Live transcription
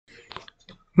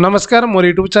नमस्कार मोर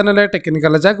YouTube channel है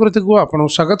technical जागृति को आपको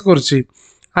स्वागत करुच्ची।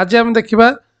 आज आम देखा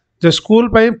जो स्कूल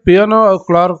पियन और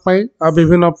क्लर्क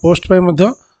विभिन्न पोस्ट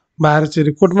बाहरी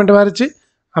रिक्रुटमेंट बाहरी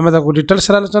आम डिटेल्स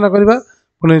आलोचना करवा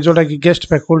पुणी जोटा कि गेस्ट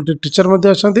फैकल्टी टीचर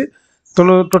अच्छा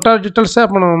तेणु टोटाल डिटेल्स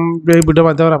आप वीडियो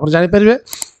माध्यम आप जापर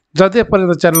जदि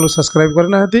एपर्यंत चैनल सब्सक्राइब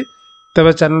करना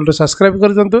तेज चैनल सब्सक्राइब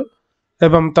कर दिंतु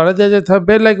एवं तले दि जाए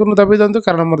बेल आइकन दबाई दिंतु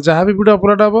कारण मोर जहाँ भी वीडियो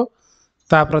अपलोड हम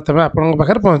ता प्रथम आपंक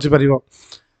पाखे पहुँची पार।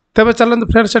 तेज चलते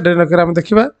फ्रेंड्स डेरी नक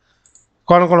देखा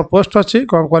कौन कौन पोस्ट अच्छी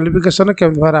कौन क्वालिफिकेशन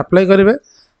केमी भाव अप्लाई करेंगे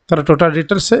तार टोटाल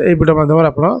डिटेल्स ये वीडियो माध्यम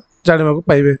आप जानवा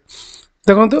पाइबे।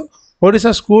 देखो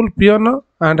Odisha school peon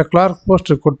and clerk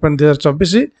post recruitment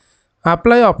 2024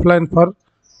 apply offline for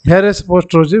various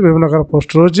post रोज विभिन्न प्रकार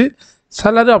post rose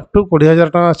salary up to 20,000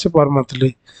 टका अच्छे पर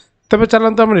मंथली। तेज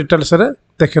चलते आम डिटेल्स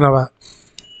देखी ना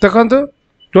देखो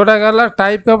जोटा गला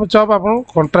टाइप ऑफ जॉब आप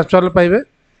कॉन्ट्रैक्चुअल पाइबे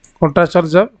कॉन्ट्रैक्चुअल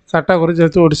जॉब कैटेगरी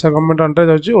जेहेतु ओडिशा गवर्नमेंट अंडर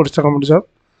जाऊँगी Odisha government job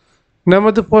name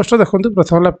post देखो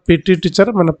प्रथम है पीटी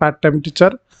टीचर माने पार्ट टाइम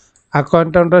टीचर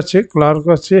अकाउंटेंट अच्छी क्लर्क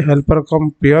अच्छी हेल्पर कम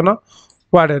पियन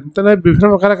वार्डन तेना विभिन्न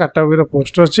प्रकार कैटेगरी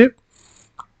पोस्ट अच्छी।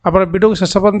 आप वीडियो को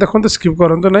शेष पर्यटन देखते स्किप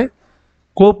करूँ ना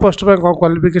कौ पोस्ट में कौन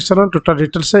क्वालिफिकेशन टोटाल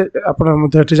डिटेल्स आप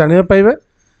जाना पाइबे।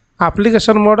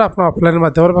 एप्लिकेशन मोड आप ऑफलाइन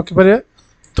माध्यम पकईपर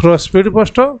थ्रू स्पीड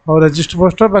पोस्ट और रजिस्टर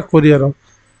पोस्ट बा कोरियर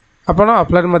आप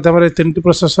ऑफलाइन माध्यम तीन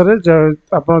प्रोसेस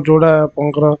आप जोड़ा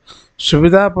आप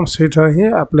सुविधा आप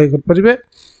ही अप्लाई करेंगे।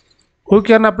 हु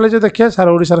कैन अप्लाई जो देखिए सार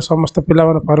ओडिशा समस्त पिला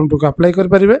फॉर्म टू अप्लाई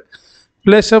करेंगे।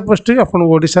 प्लेस ऑफ पोस्टिंग आपको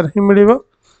ओडिशा ही मिल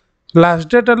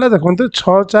लास्ट डेट है देखो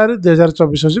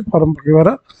 6/4/2024 अच्छी फॉर्म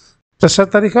पकड़ शेष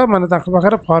तारीख माने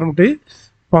पाखे फॉर्म टी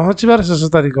पहुँचार शेष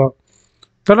तारीख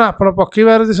तेणु आप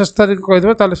पकईबार जो शेष तारीख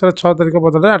कहीदेवे तो 6 तारीख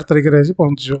बदल 8 तारीख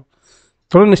पहुँचो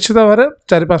तेणु निश्चित भाव में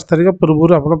 4-5 तारीख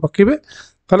पूर्व आप पकईबे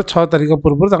तो 6 तारीख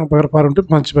पूर्व फॉर्म टी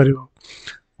पहुँची पार।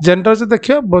 जेंडर जो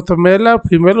देखिए बोथ मेल और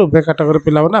फीमेल उभय कैटेगरी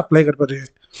पिला अप्लाई करेंगे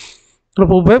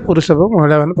तेणु उभय पुरुष और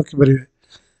महिला मैंने पकईपर।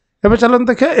 एवं चलते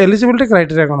देखिए एलिजिबिलिटी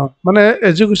क्राइटेरिया कौन माने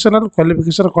एजुकेशनल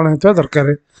क्वालिफिकेशन कौन होता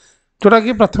दरकार जोटा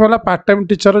कि प्रथम है पार्ट टाइम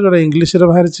टीचर जो इंग्लीश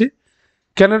बाहरी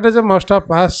candidate must how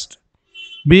past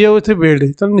BA with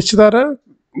BEd तो निश्चित भाव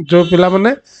जो पिला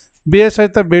माने बीए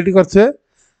सहित बीएड करते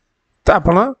तो आप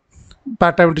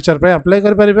पार्ट टाइम टीचर पे अप्लाई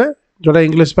करेंगे जोटा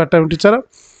English part time teacher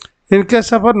in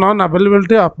case of non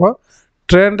availability of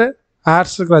trend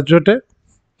arts graduate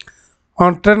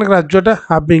on trained graduate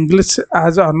have English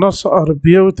as honours और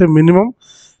BA with minimum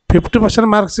 50%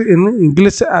 marks in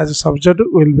English as subject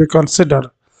will be consider.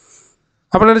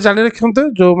 आप जानी रखते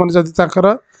जो मैंने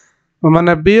जब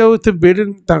माने BA with BEd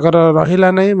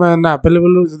रहा नहीं मैंने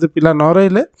अवेलेबल जो पिला न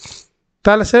रही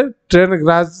ताले से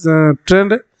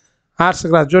trend arts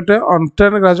graduate on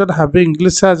trained graduate have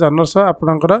English as honours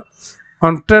आपणकर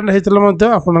ऑन ट्रेंड होते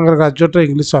आपंकर ग्रेजुएट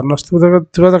इंग्लिश ऑनर्स थी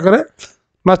दरकार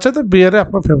नचेत बीए रे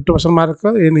आप 50% mark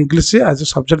in English as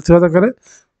subject थी दरकार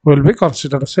विल बी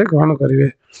कंसीडर से ग्रहण करेंगे।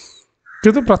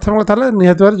 किंतु प्रथम कथा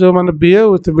निहत जो मैंने बीए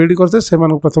विथ बीएड करते से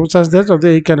प्रथम चांस दिए जब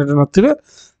यही कैंडिडेट नथिबे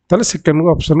ताले सेकेंड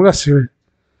ऑप्शन को आसवे।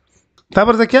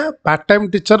 तापर देखिए पार्ट टाइम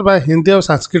टीचर बा हिंदी और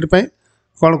संस्कृत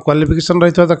कौन क्वालिफिकेशन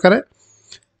रही दरकार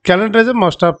candidate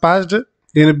must how passed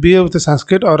in BA with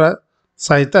Sanskrit और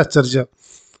साहित्य आचार्य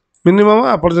मिनिमम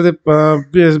आप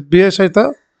बीए सहित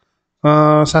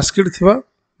संस्कृत थी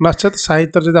नचेत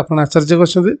साहित्य जब आप आचार्य कर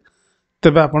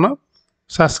तेज आप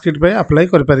संस्कृत अप्लाई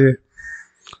करेंगे।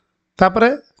 तापर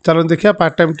चलो देखिए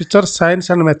part time teacher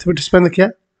science and mathematics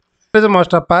देखिए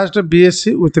must how passed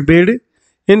BSc with BEd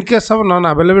in case of non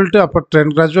availability of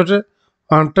trained graduate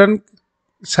on trend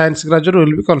science graduate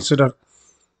will be consider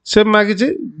से मागिଛି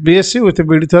बीएससी विथ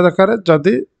बीएड थी दरकार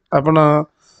जदि आप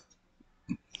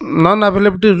नॉन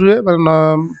अवेलेबिलिटी रुए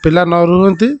पिला न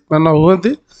रुहंती न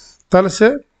हुए ताले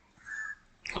से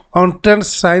on trend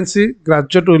science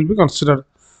graduate will be consider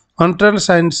on trend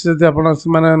science जब आप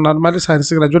नॉर्मली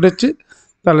साइंस ग्रेजुएट अच्छी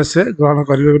ताले से ग्रहण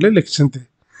करेंगे बोले लिखिं।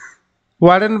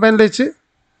 वार्डन पे लिखी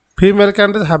female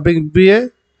candidate having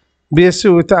BSc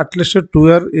with at least 2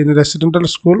 years in residential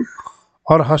school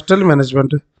और हॉस्टल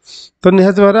मैनेजमेंट तो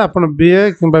निहत भाव आप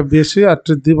बीए कि बीएससी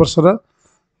आठ 2 वर्षर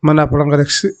माने आपंकर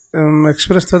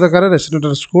एक्सपीरियंस थी दरकार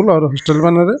रेसिडेंटल स्कूल और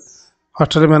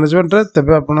हॉस्टल मैनेजमेंट तेज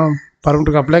आप फॉर्म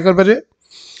टू अप्लाई करेंगे।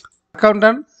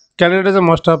 Accountant candidate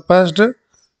must how passed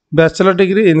bachelor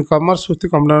degree in commerce with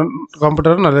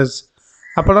computer knowledge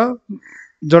आप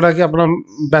जोड़ा कि आप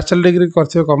बैचलर डिग्री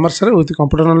कर कॉमर्स विथ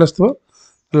कंप्यूटर नॉलेज थो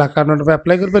अकाउंटेंट पे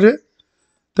अप्लाई करेंगे।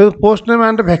 तो post name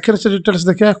and vacancy details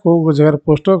देखिए कौ जगह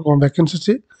पोस्ट कौन वैकेंसी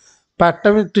अच्छी part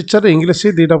time teacher English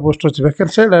 2टा post अच्छी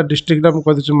वैकेंसी डिस्ट्रिक्ट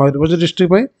मुझे मयूरभंज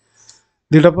डिस्ट्रिक्ट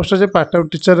 2टा पोस्ट अच्छे part time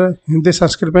teacher Hindi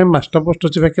Sanskrit master post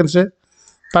अच्छी vacancy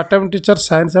part time teacher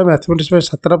science और मैथमेटिक्स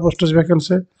 17 पोस्ट अच्छी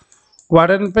वैकेंसी।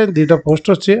 वार्डन पे 2टा पोस्ट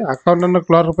अच्छी। अकाउंटेंट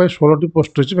क्लर्क पे 16टी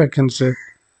पोस्ट अच्छी वैकेंसी।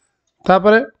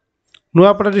 तापर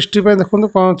नुआपड़ा डिस्ट्रिक्ट देखो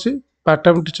कौन अच्छी पार्ट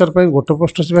टाइम टीचर पे 1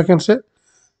 पोस्ट अच्छी वैकेंसी।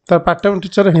 तार part time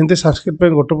teacher Hindi Sanskrit पे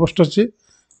 1 पोस्ट अच्छी।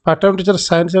 पार्ट टाइम टीचर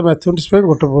साइंस और मैथमेटिक्स पे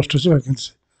 1 पोस्ट अच्छी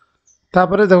वैकेंसी।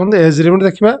 तापर देखो एज लिमिट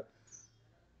देखा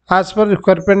आज पर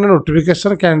requirement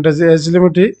notification candidate age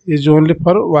limit is only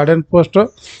for warden post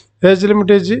age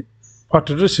limit is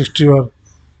 40 to 60 year.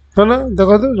 तो ना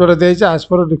देखो जोटा दे आज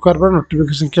पर requirement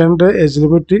notification candidate age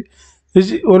limit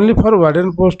is only for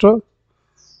warden post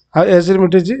uh age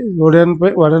limit is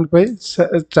warden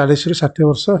 40 ରୁ 60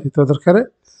 वर्ष हित दरकार।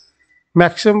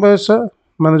 मैक्सिमम बयस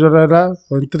मान जोटा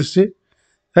 35।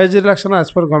 एज रिलैक्शन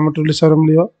आज पर गवर्नमेंट रूल्स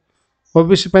मिले।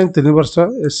 ओबीसी 3 वर्ष,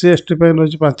 एससी एसटी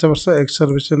रही 5 वर्ष, एक्स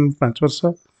सर्विस 5 वर्ष,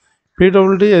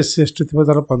 पीडब्ल्यूडी एससी एसटी थी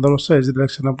तार 15 वर्ष एज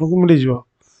रिलैक्शन आपको मिल जाए।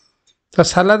 तो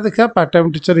सालारी देखा पार्ट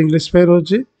टाइम टीचर इंग्लीश पे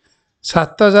रोज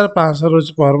 7500 रोज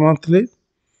पर मंथली।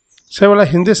 से भाई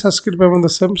हिंदी संस्कृत पे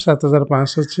सेम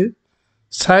 7500 अच्छी।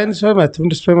 साइंस और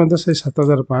मैथमेटिक्स पे से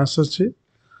 7500 अच्छी।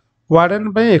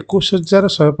 वार्डन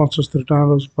 21175 टका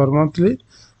रोज पर मंथली।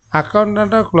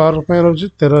 अकाउंटेंट क्लर्क पे रोज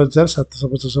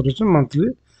 13750 रोज मंथली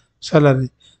सैलरी।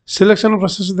 सिलेक्शन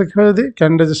प्रोसेस देखा यदि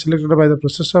candidate selected by the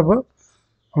process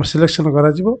of selection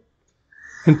करा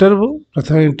इंटरव्यू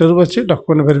प्रथम इंटरव्यू अच्छी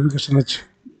डॉक्यूमेंट वेरिफिकेशन अच्छी।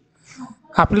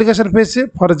 Application fees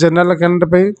for general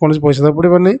candidate कौन पैसा देवा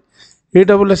पड़ो नहीं।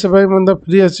 ईडब्ल्यूएस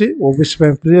फ्री अच्छी,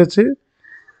 ओबीसी फ्री अच्छी,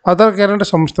 अदर कैंडिडेट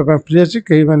समस्त फ्री अच्छी।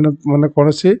 कई मैंने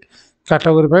कौन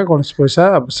कैटेगोरी कौन पैसा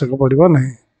आवश्यक पड़ो ना।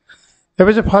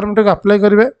 एवं जो फॉर्म टी अप्लाई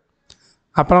करेंगे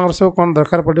आपंकर सब कौन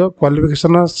दरकार पड़ो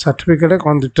क्वालिफिकेशन सर्टिफिकेट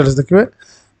कौन डिटेल्स देखिए।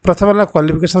 प्रथम है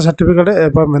क्वालिफिकेशन सर्टिफिकेट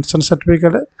एवं मेंशन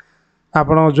सर्टिफिकेट आप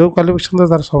जो क्वालिफिकेशन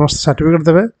तार समस्त सर्टिफिकेट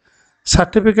देवे।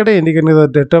 Certificate indicate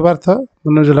date of birth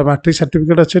मैंने जो मैट्रिक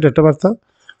सर्टिफिकेट अच्छे date of birth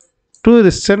 2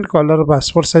 recent colour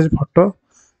passport size photo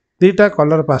 2टा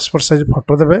colour passport size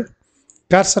photo देवे।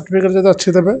 कास्ट सर्टिफिकेट जो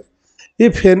अच्छी देवे।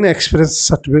 इफ एनी एक्सपीरियंस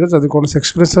सर्टिफिकेट जब कौन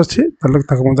एक्सपीरियंस अच्छी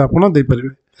आप देपारे।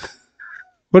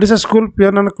 Odisha school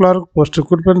peon and clerk post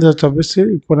recruitment 2024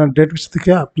 important date विषय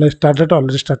देखिए। Apply start date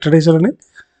already started हो सारे।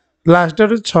 लास्ट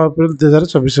डेट 6 अप्रैल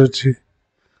 2024 अच्छी।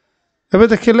 एवं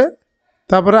देखिले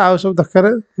तापर आउ सब दरकार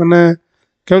मैंने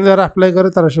केमी द्वारा अप्लाई करे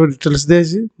तार सब डिटेल्स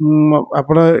देसी।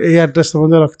 आप एड्रेस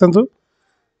रखि था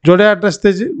जोड़े एड्रेस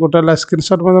देती गोटे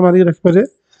स्क्रीनशॉट मारिक रखिपारे।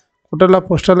 गोटे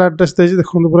पोस्टाल एड्रेस देती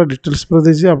देखो पूरा डिटेल्स पूरा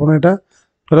देती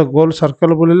आपड़ा गोल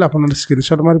सर्कल बोले आप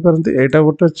स्क्रीनशॉट मारी पारती। यहाँ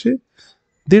गोटे अच्छी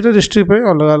 2टा डिस्ट्रिक्ट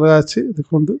अलग अलग अच्छी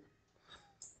देखो।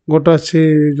 गोटे अच्छी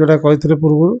जोटा कही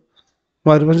पूर्व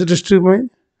मयूरभंज डिस्ट्रिक्ट में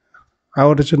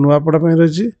आ गए नुआपड़ा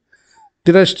रही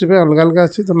 2टा डिस्ट्रिक्ट अलग अलग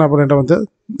अच्छी। तो आप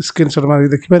स्क्रीनशॉट मारिक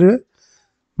देखिपारे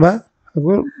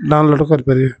डाउनलोड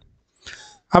करेंगे।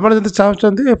 आपड़ जब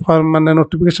चाहते फॉर्म माने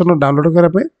नोटिफिकेशन डाउनलोड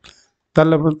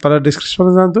करने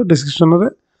डिस्क्रिप्शन जातु। डिस्क्रिप्शन में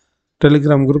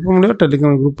टेलीग्राम ग्रुप मिले।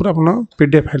 टेलीग्राम ग्रुप आप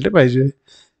पीडीएफ फाइल पाइजे।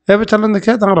 एवं चलो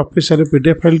देखा ऑफिशियल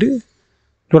पीडीएफ फाइल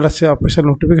जोटा से ऑफिशियल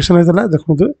नोटिफिकेशन होता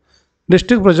देखो।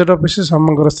 डिस्ट्रिक्ट प्रोजेक्ट ऑफिस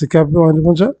समग्र शिक्षा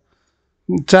मयूरभंज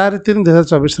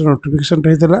 4/3/2024 नोटिफिकेशन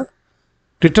होता।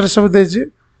 डिटेल्स सब देती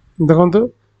देखो।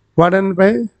 वार्डन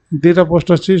 2टा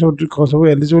पोस्ट अच्छी सब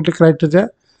एलिजिबिलिटी क्राइटेरिया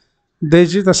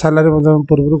देती। सालारी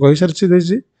पूर्व कही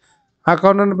सारी।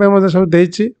 अकाउंटेंट सब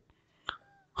देती।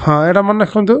 हाँ यहाँ मन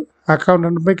रखु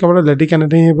अकाउंटेंट केवल लेडी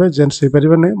कैंडिडेट ही जेन्ट्स हो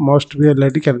पारे नहीं। Must be A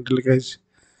lady candidate लिखाई।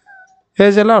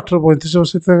 एज है 18-35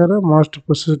 वर्ष तक। Must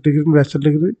process degree bachelor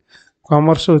degree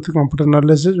commerce with computer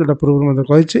knowledge जोटा पूर्व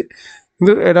कही।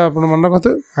 यहाँ आप मन रखु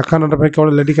अकाउंटेंट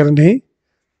केवल लेडी कैंडिडेट ही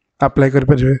अप्लाई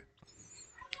करेंगे।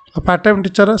 पार्ट टाइम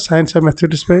टीचर साइंस और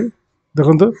मैथमेटिक्स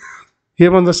देखो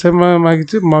ये सेम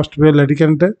मांगी मस्ट बी लेडी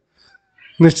कैंडिडेट।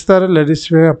 निश्चित भाव लेडीज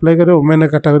अप्लाई करेंगे। वुमेन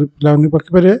कैटेगरी पिला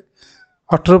पकईपारे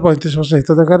 18-35 वर्ष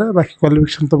हित दरकार। बाकी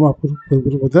क्वालिफिकेशन तो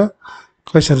पूर्व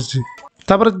कही सारी।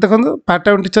 देखो part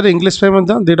time teacher English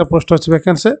 2टा post अच्छी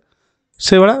वैकेंसी।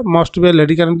 से भाया मस्ट बी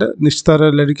लेडी कैंडिडेट। निश्चित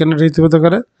भाव लेडी कैंडिडेट हो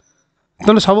दरकार।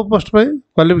 तेना सब पोस्ट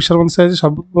क्वालिफिकेशन अनुसार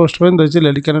सब पोस्ट रही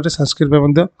लेडी कैंडिडेट।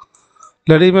 संस्कृत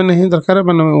लेडी मैंने ही दरकार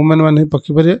मैंने वुमेन मैंने ही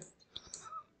पकईपारे।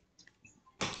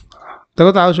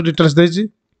 देखो आउ सब डिटेल्स देती।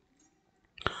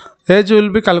 एज विल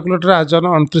बी कैलकुलेटेड आज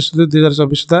ऑन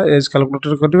 29/2/2024 सुधा एज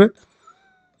कैलकुलेटेड करेंगे।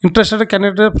 Interested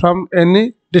candidate from any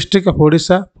district of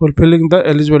Odisha fulfilling the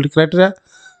eligibility criteria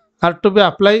are to be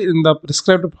applied in the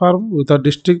prescribed form with the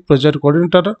district project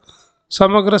coordinator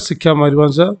समग्र शिक्षा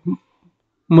Mayurbhanj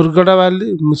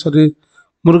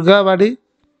मुर्गावाड़ी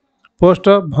post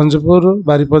भंजपुर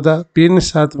Baripada pin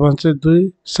 752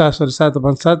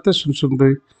 757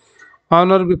 002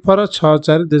 honour before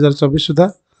 6/4/2024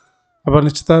 सुधा आप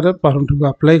निश्चित भाव में फर्मटी को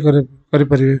apply करें।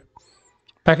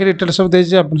 बाकी डिटेल सब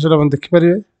देती आप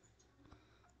देखिपारे।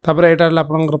 तापर यहाँ आप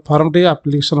फर्मटी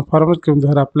आप्लिकेसन फर्म केमी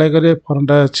भाव आप्लाय करेंगे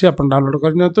फर्मटा अच्छी आप डाउनलोड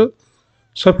कर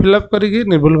सब फिलअप करके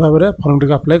निर्भुल भाव में फर्मटी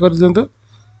को आप्लाय कर दिंतु।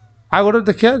 आ गोटे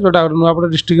देखिए जोटा नुआपड़ा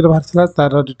डिस्ट्रिक्ट बाहर था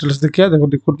तार डिटेल्स देखिए देखो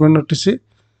रिक्रुटमेंट नोटिस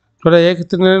जोटा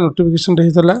 1/3 नोटिफिकेशन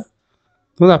होता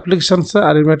तो applications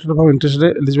are invited for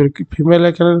interested eligible female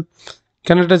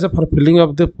candidates for filling of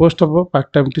the post of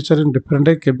part-time teacher in different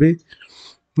KB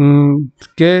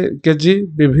KG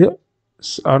BV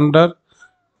under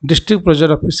district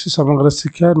project office समग्र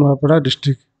शिक्षा Nuapada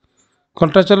district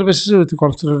contractual basis with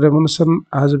considered remuneration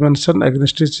as mentioned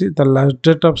against the last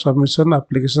date of submission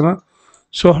application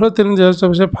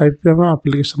 16/3/2024 5 PM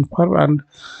application form and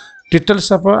details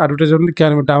of advertisement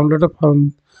can be downloaded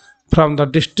from the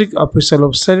district official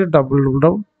website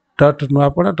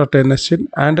www.nuapara.nsn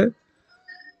and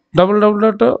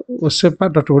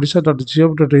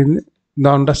www.osepa.odisha.gov.in. The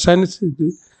undersigned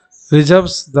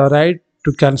reserves the right to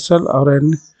cancel or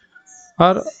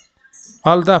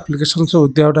all the applications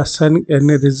without assigning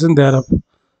any reason thereof.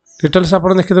 Details आप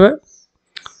देखिए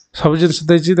सब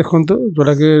जिन देखो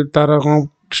जोटा कि तार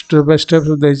step by step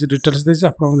details देती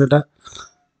आप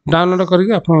download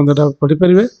करके आप पढ़ी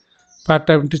पारे। पार्ट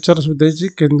टाइम टीचर सब देती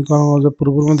कौन जो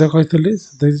पूर्व कही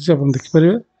आप देखिपारे।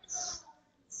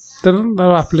 तेणु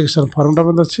आप्लिकेसन फर्मटा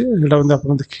अच्छी आप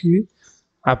देखिए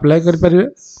आप्लाय करेंगे।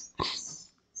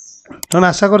 तेणु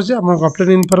आशा करें कम्प्लीट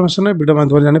इनफर्मेशन वीडियो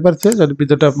माध्यम जानीपारे। जब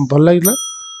वीडियोटा भल लगे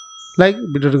like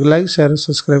video like share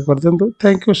subscribe कर दिंतु।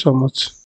 Thank you so much.